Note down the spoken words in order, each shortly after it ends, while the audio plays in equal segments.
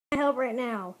Help right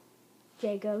now,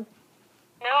 Jacob.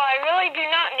 No, I really do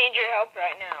not need your help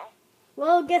right now.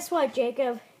 Well, guess what,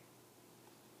 Jacob?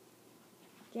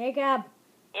 Jacob.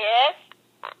 Yes?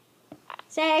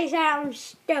 Say something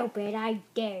stupid, I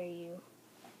dare you.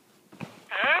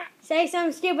 Huh? Say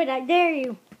something stupid, I dare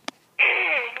you.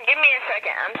 Give me a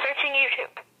second. I'm searching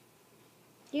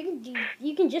YouTube.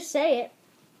 You can just say it.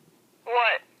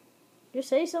 What? Just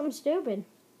say something stupid.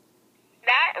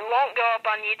 That won't go up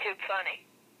on YouTube funny.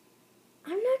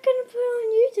 I'm not gonna put it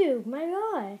on YouTube. My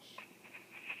gosh.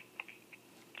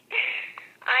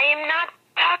 I am not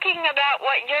talking about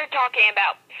what you're talking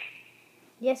about.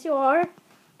 Yes, you are.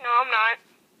 No, I'm not.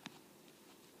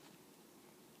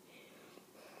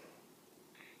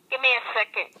 Give me a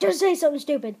second. Just say something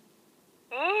stupid.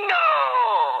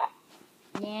 No.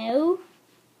 No.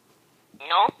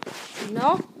 No.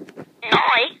 No.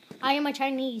 Noi. I am a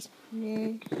Chinese.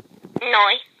 No.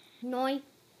 Noi. Noi.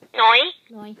 Noi.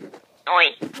 Noi.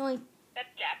 Noi. Noi.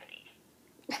 That's Japanese.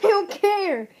 I don't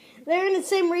care. They're in the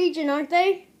same region, aren't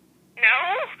they?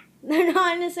 No. They're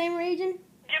not in the same region?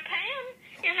 Japan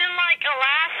is in like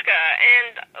Alaska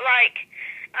and like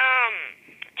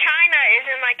China is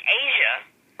in like Asia.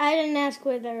 I didn't ask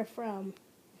where they're from.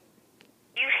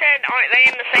 You said aren't they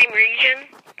in the same region?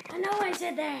 I know I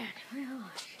said that. My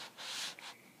gosh.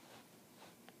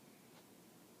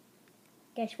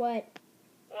 Guess what?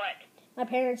 What? My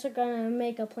parents are gonna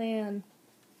make a plan.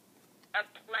 A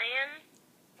plan?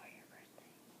 For your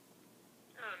birthday.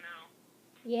 Oh no.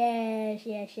 Yes,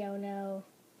 you'll know.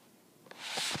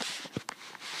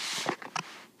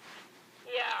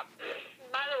 Yeah.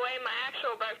 By the way, my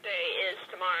actual birthday is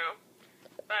tomorrow.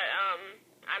 But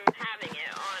I'm having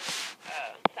it on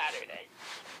Saturday.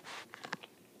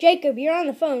 Jacob, you're on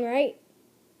the phone, right?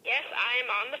 Yes, I am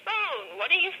on the phone. What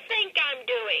do you think I'm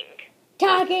doing?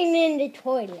 Talking in the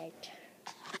toilet.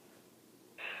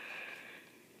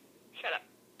 Shut up.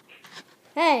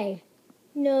 Hey,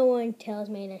 no one tells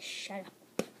me to shut up.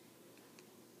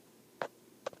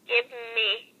 Give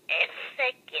me a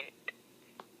second.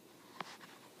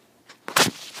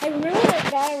 Hey, remember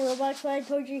that guy in Roblox when I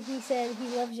told you he said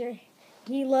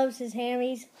he loves his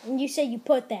hammies? And you said you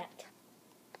put that.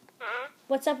 Huh?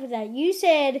 What's up with that? You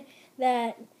said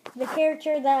that the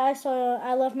character that I saw,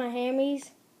 I love my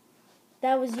hammies,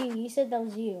 that was you. You said that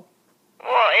was you.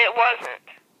 Well, it wasn't.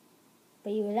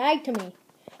 But you lied to me.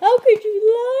 How could you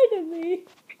lie to me?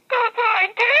 Because I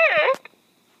did.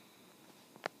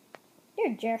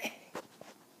 You're a jerk.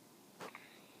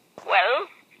 Well,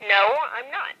 no,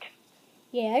 I'm not.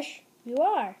 Yes, you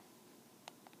are.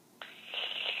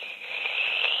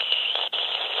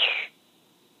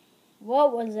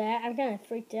 What was that? I'm kind of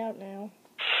freaked out now.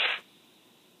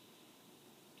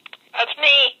 That's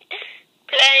me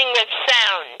playing with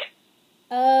sound.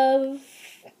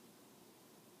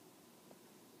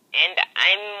 And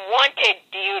I wanted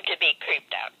you to be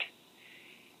creeped out.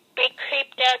 Be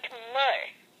creeped out more.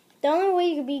 The only way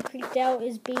you can be creeped out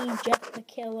is be Jeff the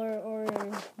Killer or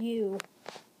you.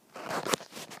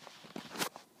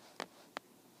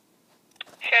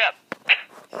 Shut up.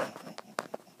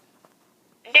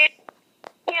 Dude,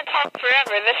 you can't talk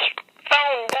forever. This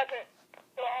phone doesn't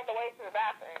go all the way to the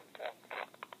bathroom. So.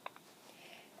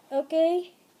 Okay.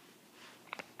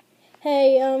 Hey,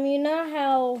 you know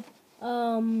how,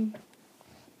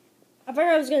 I forgot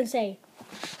what I was gonna say.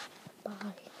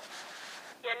 Bye.